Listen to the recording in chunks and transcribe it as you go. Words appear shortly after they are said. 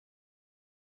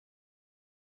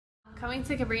Coming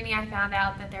to Cabrini, I found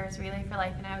out that there was Relay for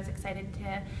Life, and I was excited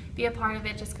to be a part of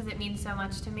it just because it means so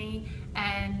much to me.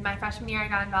 And my freshman year I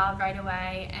got involved right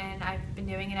away, and I've been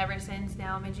doing it ever since.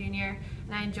 Now I'm a junior,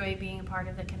 and I enjoy being a part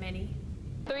of the committee.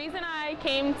 The reason I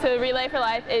came to Relay for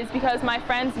Life is because my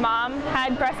friend's mom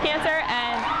had breast cancer,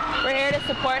 and we're here to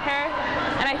support her.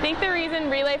 And I think the reason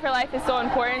Relay for Life is so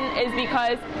important is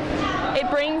because it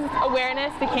brings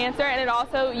awareness to cancer, and it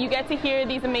also, you get to hear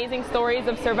these amazing stories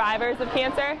of survivors of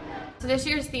cancer. So this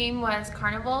year's theme was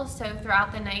Carnival, so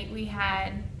throughout the night we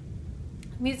had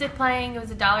music playing. It was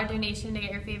a $1 donation to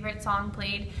get your favorite song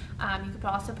played. You could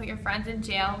also put your friends in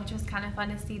jail, which was kind of fun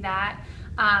to see that.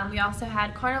 We also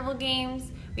had carnival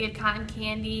games, we had cotton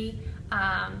candy,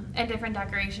 and different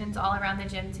decorations all around the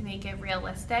gym to make it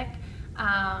realistic.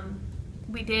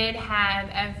 We did have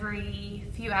every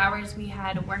few hours we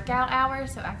had workout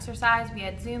hours, so exercise. We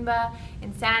had Zumba,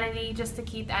 Insanity, just to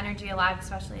keep the energy alive,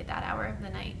 especially at that hour of the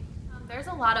night. There's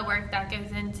a lot of work that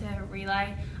goes into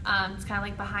Relay. It's kind of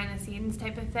like behind the scenes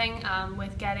type of thing,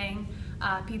 with getting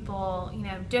people,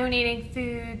 donating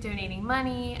food, donating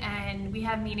money, and we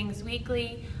have meetings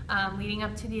weekly leading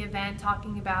up to the event,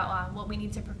 talking about what we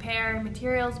need to prepare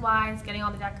materials-wise, getting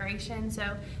all the decorations.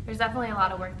 So there's definitely a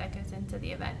lot of work that goes into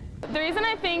the event. The reason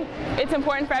I think it's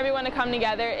important for everyone to come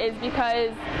together is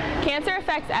because cancer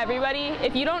affects everybody.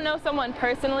 If you don't know someone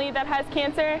personally that has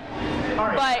cancer,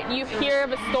 but you hear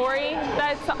of a story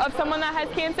of someone that has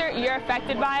cancer, you're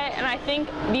affected by it. And I think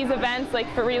these events,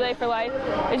 like for Relay for Life,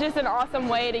 is just an awesome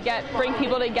way to bring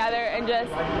people together and just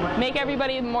make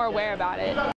everybody more aware about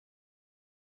it.